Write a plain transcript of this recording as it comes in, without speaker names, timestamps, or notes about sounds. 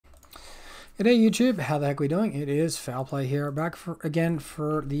G'day YouTube, how the heck are we doing? It is Foul Play here, back again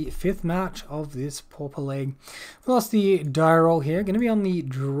for the 5th match of this Pauper League. We lost the die roll here, going to be on the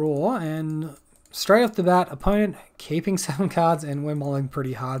draw, and straight off the bat, opponent keeping 7 cards, and we're mulling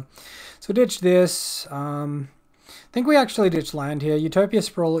pretty hard. So ditch this. I think we actually ditch land here. Utopia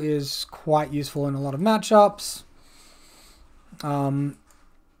Sprawl is quite useful in a lot of matchups. And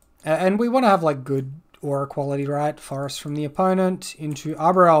we want to have like good aura quality, right? Forest from the opponent into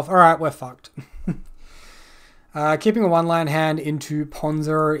Arbor Elf. Alright, we're fucked. Keeping a 1-land hand into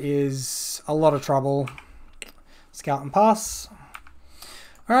Ponza is a lot of trouble. Scout and pass.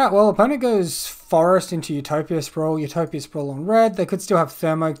 Alright, well, opponent goes Forest into Utopia Sprawl. Utopia Sprawl on red. They could still have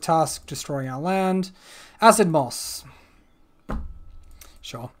Thermo Tusk destroying our land. Acid Moss.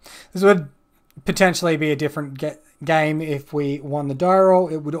 Sure. This would potentially be a different game if we won the die roll.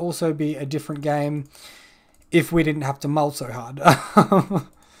 It would also be a different game if we didn't have to mull so hard.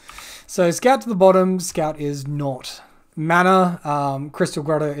 So Scout to the bottom. Scout is not mana. Crystal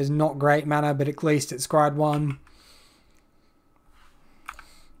Grotto is not great mana, but at least it's scryed 1.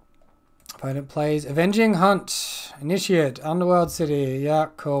 Opponent plays Avenging Hunt, Initiate, Underworld City. Yeah,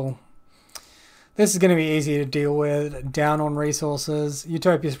 cool. This is going to be easy to deal with. Down on resources.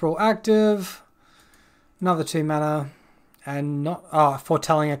 Utopia Sprawl active. Another 2 mana. And not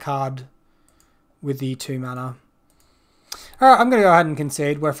foretelling a card with the 2 mana. Alright, I'm going to go ahead and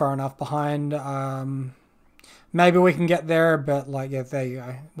concede. We're far enough behind. Maybe we can get there, but like, yeah, there you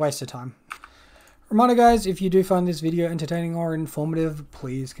go. Waste of time. Reminder guys, if you do find this video entertaining or informative,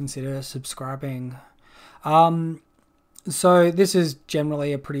 please consider subscribing. So this is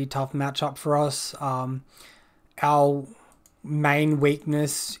generally a pretty tough matchup for us. Our main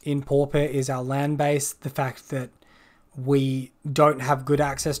weakness in Pauper is our land base. The fact that we don't have good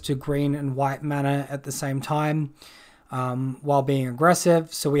access to green and white mana at the same time while being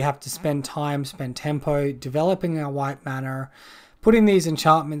aggressive. So we have to spend time, spend tempo developing our white mana, putting these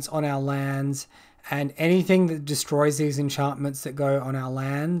enchantments on our lands, and anything that destroys these enchantments that go on our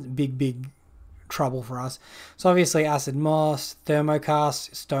land, big trouble for us. So obviously Acid Moss,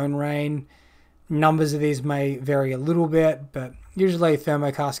 Thermocast, Stone Rain. Numbers of these may vary a little bit, but usually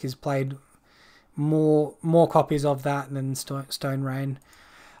Thermocast is played more copies of that than Stone Rain.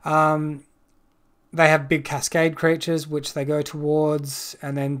 They have big Cascade creatures which they go towards,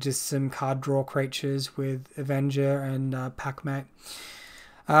 and then just some card draw creatures with Avenger and Packmate.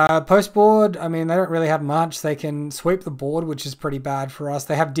 Post board, I mean, they don't really have much. They can sweep the board, which is pretty bad for us.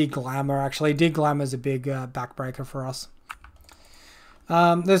 They have Deglamour, actually. Deglamour is a big backbreaker for us.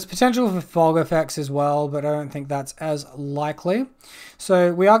 There's potential for fog effects as well, but I don't think that's as likely.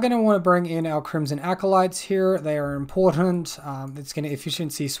 So we are going to want to bring in our Crimson Acolytes here. They are important. It's going to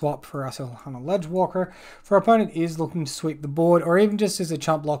efficiency swap for us on a Ledge Walker. For our opponent is looking to sweep the board, or even just as a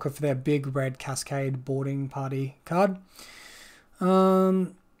chump blocker for their big red Cascade boarding party card.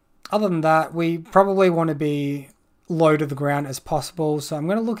 Other than that, we probably want to be low to the ground as possible. So I'm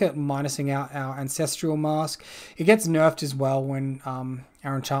going to look at minusing out our Ancestral Mask. It gets nerfed as well when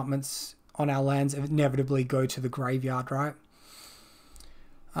our enchantments on our lands inevitably go to the graveyard, right?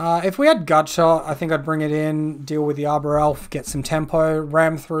 If we had Gutshot, I think I'd bring it in, deal with the Arbor Elf, get some tempo.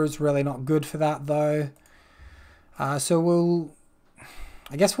 Ram Through is really not good for that though. So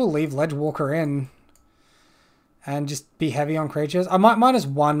I guess we'll leave Ledge Walker in and just be heavy on creatures. I might minus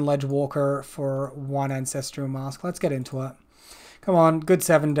 1 Ledge Walker for 1 Ancestral Mask. Let's get into it. Come on, good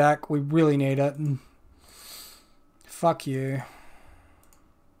 7 deck. We really need it. Fuck you.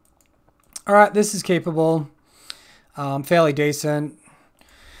 Alright, this is keepable. Fairly decent.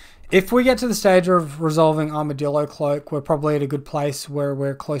 If we get to the stage of resolving Armadillo Cloak, we're probably at a good place where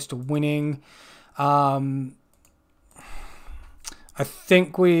we're close to winning. I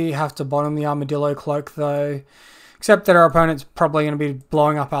think we have to bottom the Armadillo Cloak though. Except that our opponent's probably going to be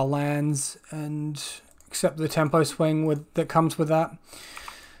blowing up our lands, and accept the tempo swing that comes with that.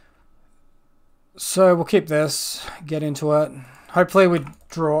 So we'll keep this, get into it. Hopefully we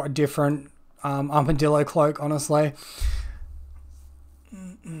draw a different Armadillo Cloak, honestly.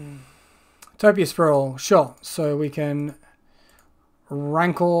 Utopia Sprawl, sure. So we can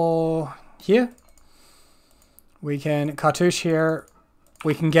Rancor here. We can Cartouche here.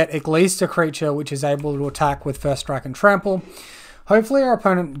 We can get at least a creature which is able to attack with First Strike and Trample. Hopefully our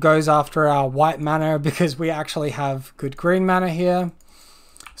opponent goes after our white mana because we actually have good green mana here.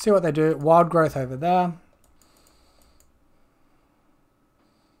 See what they do. Wild Growth over there.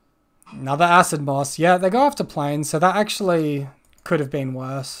 Another Acid Moss. Yeah, they go after Plains, so that actually could have been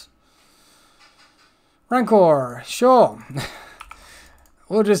worse. Rancor, sure.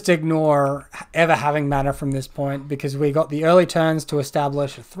 we'll just ignore ever having mana from this point because we got the early turns to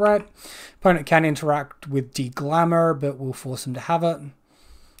establish a threat. Opponent can interact with Deglamour, but we'll force them to have it.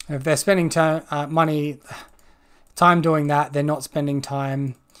 If they're spending time doing that, they're not spending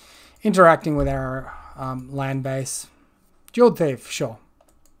time interacting with our land base. Jeweled Thief, sure.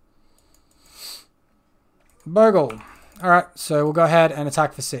 Bogle. Alright, so we'll go ahead and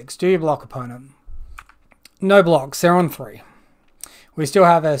attack for 6. Do you block, opponent? No blocks, they're on 3. We still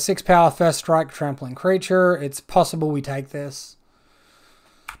have a 6 power first strike trampling creature. It's possible we take this.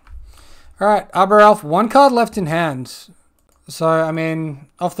 Alright, Arbor Elf, 1 card left in hand. So, I mean,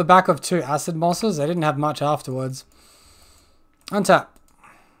 off the back of 2 acid mosses, they didn't have much afterwards. Untap.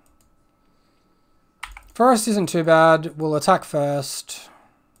 Forest isn't too bad. We'll attack first.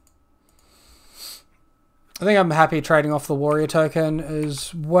 I think I'm happy trading off the warrior token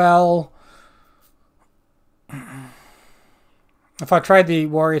as well. If I trade the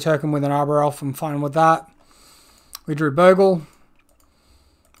warrior token with an Arbor Elf, I'm fine with that. We drew Bogle.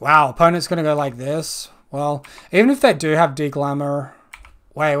 Wow, opponent's going to go like this. Well, even if they do have Deglamour...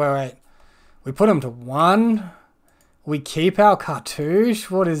 Wait. We put them to 1. We keep our Cartouche?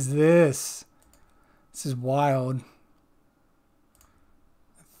 What is this? This is wild.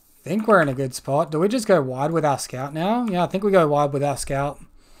 I think we're in a good spot. Do we just go wide with our Scout now? Yeah, I think we go wide with our Scout.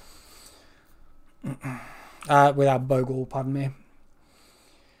 With our Bogle, pardon me.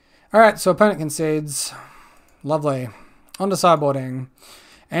 Alright, so opponent concedes. Lovely. On to sideboarding.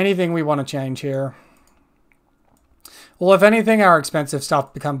 Anything we want to change here? Well, if anything, our expensive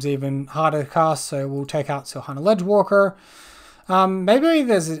stuff becomes even harder to cast, so we'll take out Silhana Ledgewalker. Maybe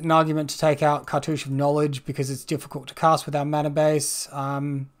there's an argument to take out Cartouche of Knowledge because it's difficult to cast with our mana base.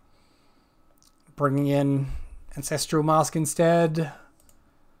 Bringing in Ancestral Mask instead. I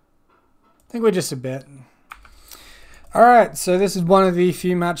think we're just a bit. Alright, so this is one of the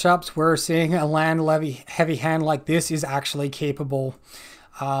few matchups where seeing a land heavy hand like this is actually keepable.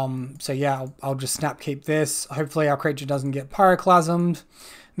 So yeah, I'll just snap keep this. Hopefully our creature doesn't get pyroclasmed.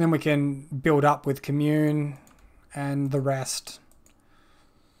 And then we can build up with Commune and the rest.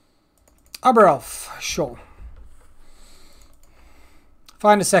 Arbor Elf, sure.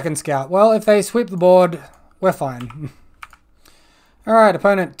 Find a second Scout. Well, if they sweep the board, we're fine. Alright,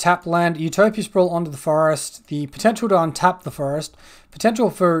 opponent tap land Utopia Sprawl onto the forest. The potential to untap the forest. Potential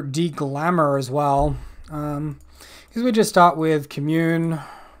for Deglamour as well. Because we just start with Commune.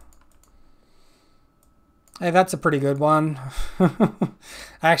 Hey, that's a pretty good one.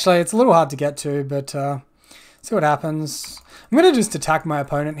 Actually, it's a little hard to get to, but see what happens. I'm going to just attack my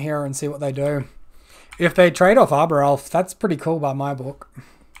opponent here and see what they do. If they trade off Arbor Elf, that's pretty cool by my book.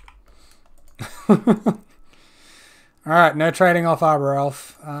 Alright, no trading off Arbor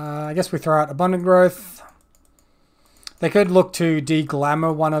Elf. I guess we throw out Abundant Growth. They could look to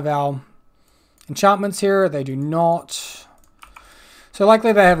Deglamour one of our enchantments here. They do not. So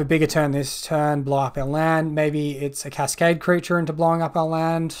likely they have a bigger turn this turn, blow up our land. Maybe it's a Cascade creature into blowing up our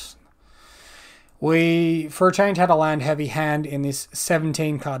land. We, for a change, had a land heavy hand in this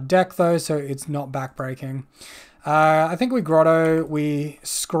 17 card deck though, so it's not backbreaking. I think we Grotto, we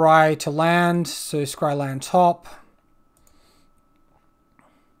Scry to land, so Scry land top.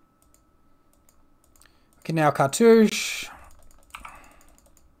 We can now Cartouche.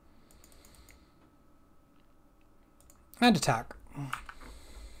 And attack.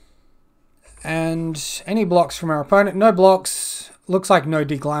 And any blocks from our opponent, no blocks. Looks like no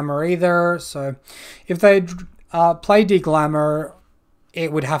Deglamour either, so if they play Deglamour,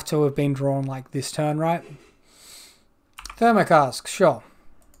 it would have to have been drawn like this turn, right? Thermocask, sure.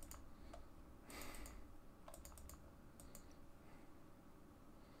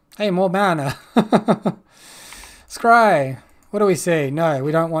 Hey, more mana. Scry. What do we see? No,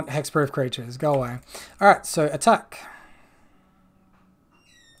 we don't want hexproof creatures. Go away. Alright, so attack.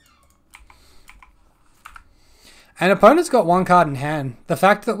 And opponent's got 1 card in hand. The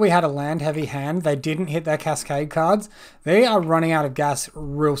fact that we had a land heavy hand, they didn't hit their Cascade cards. They are running out of gas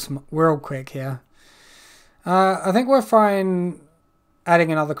real quick here. I think we're fine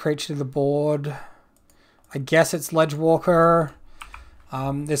adding another creature to the board. I guess it's Ledgewalker.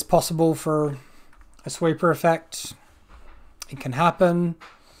 There's possible for a sweeper effect. It can happen.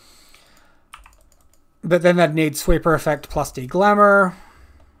 But then that needs sweeper effect plus Deglamour.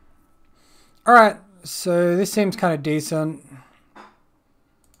 Alright. So this seems kind of decent.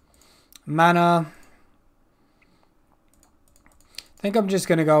 Mana. I think I'm just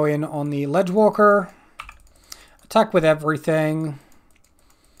going to go in on the Ledgewalker. Attack with everything.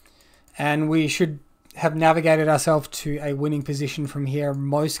 And we should have navigated ourselves to a winning position from here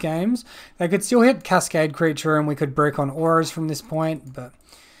most games. They could still hit Cascade Creature and we could break on auras from this point, but...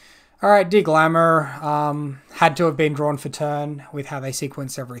 Alright, Deglamour had to have been drawn for turn with how they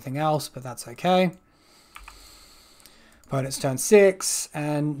sequenced everything else, but that's okay. Opponent's turn 6,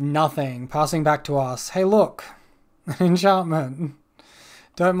 and nothing. Passing back to us. Hey look, an enchantment.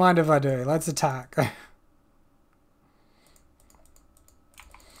 Don't mind if I do. Let's attack.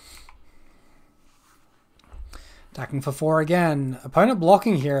 Attacking for 4 again. Opponent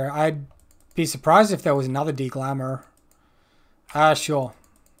blocking here. I'd be surprised if there was another Deglamour. Sure.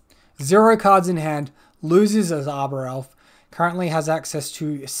 0 cards in hand. Loses as Arbor Elf. Currently has access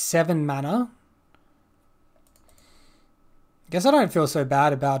to 7 mana. Guess I don't feel so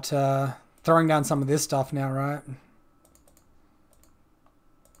bad about throwing down some of this stuff now, right?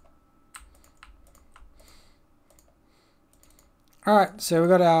 Alright, so we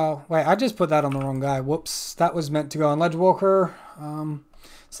got our... Wait, I just put that on the wrong guy. Whoops. That was meant to go on Ledgewalker.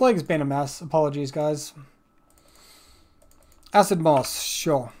 This leg's been a mess. Apologies, guys. Acid Moss.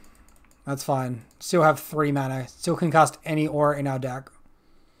 Sure. That's fine. Still have 3 mana. Still can cast any aura in our deck.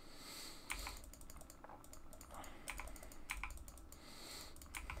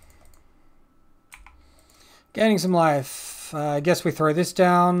 Gaining some life. I guess we throw this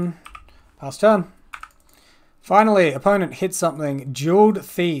down. Pass turn. Finally, opponent hits something. Jeweled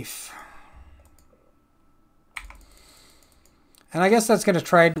Thief. And I guess that's going to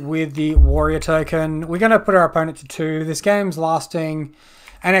trade with the Warrior token. We're going to put our opponent to 2. This game's lasting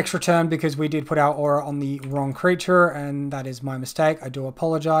an extra turn because we did put our aura on the wrong creature, and that is my mistake. I do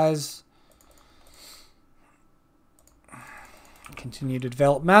apologize. Continue to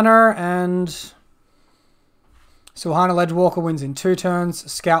develop mana, and Sulhana Ledgewalker wins in 2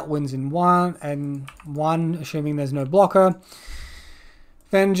 turns. Scout wins in 1, and 1, assuming there's no blocker.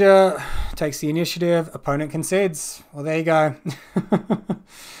 Venger takes the initiative. Opponent concedes. Well, there you go.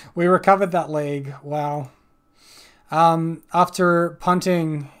 We recovered that league. Wow. After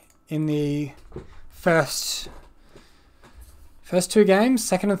punting in the first 2 games,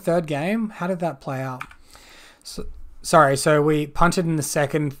 second and third game, how did that play out? So we punted in the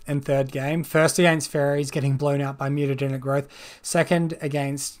second and third game. First against Fairies, getting blown out by Mutagenic Growth. Second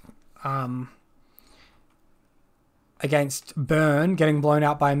against Burn, getting blown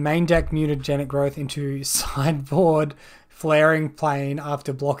out by main deck Mutagenic Growth into sideboard Flaring Plane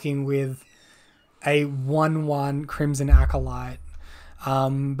after blocking with a 1/1 Crimson Acolyte.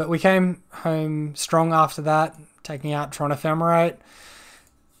 But we came home strong after that, taking out Tron Ephemerate,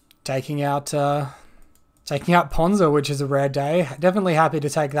 taking out Ponza, which is a rare day. Definitely happy to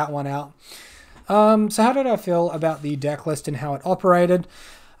take that one out. So how did I feel about the deck list and how it operated?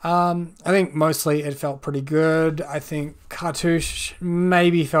 I think mostly it felt pretty good. I think Cartouche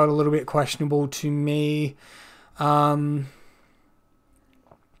maybe felt a little bit questionable to me.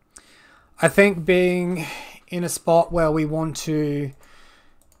 I think being in a spot where we're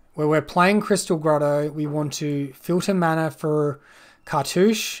playing Crystal Grotto, we want to filter mana for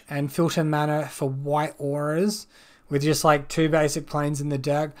Cartouche and filter mana for white auras with just like 2 basic planes in the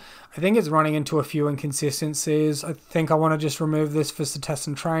deck. I think it's running into a few inconsistencies. I think I want to just remove this for test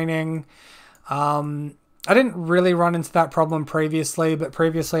and training. I didn't really run into that problem previously, but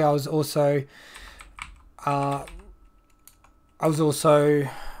previously I was also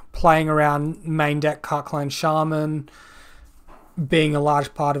playing around main deck Carclan Shaman, being a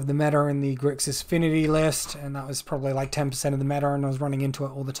large part of the meta in the Grixis Affinity list, and that was probably like 10% of the meta, and I was running into it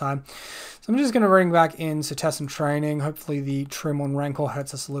all the time. So I'm just going to bring back in test and training. Hopefully the trim on Rancor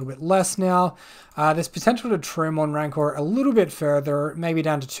hurts us a little bit less now. There's potential to trim on Rancor a little bit further, maybe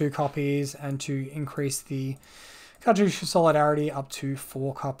down to 2 copies, and to increase the Cartouche Solidarity up to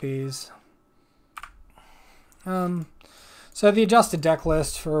 4 copies. So the adjusted deck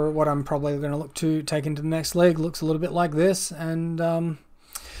list for what I'm probably going to look to take into the next league looks a little bit like this, and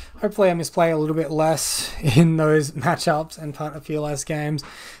hopefully I misplay a little bit less in those matchups and punt a few less games.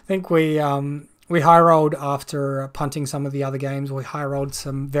 I think we high rolled after punting some of the other games. We high rolled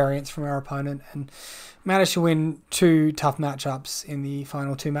some variants from our opponent and managed to win 2 tough matchups in the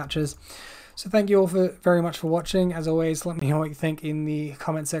final 2 matches. So thank you all very much for watching. As always, let me know what you think in the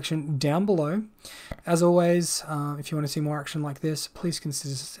comment section down below. As always, if you want to see more action like this, please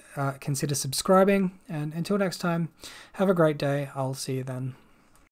consider subscribing. And until next time, have a great day. I'll see you then.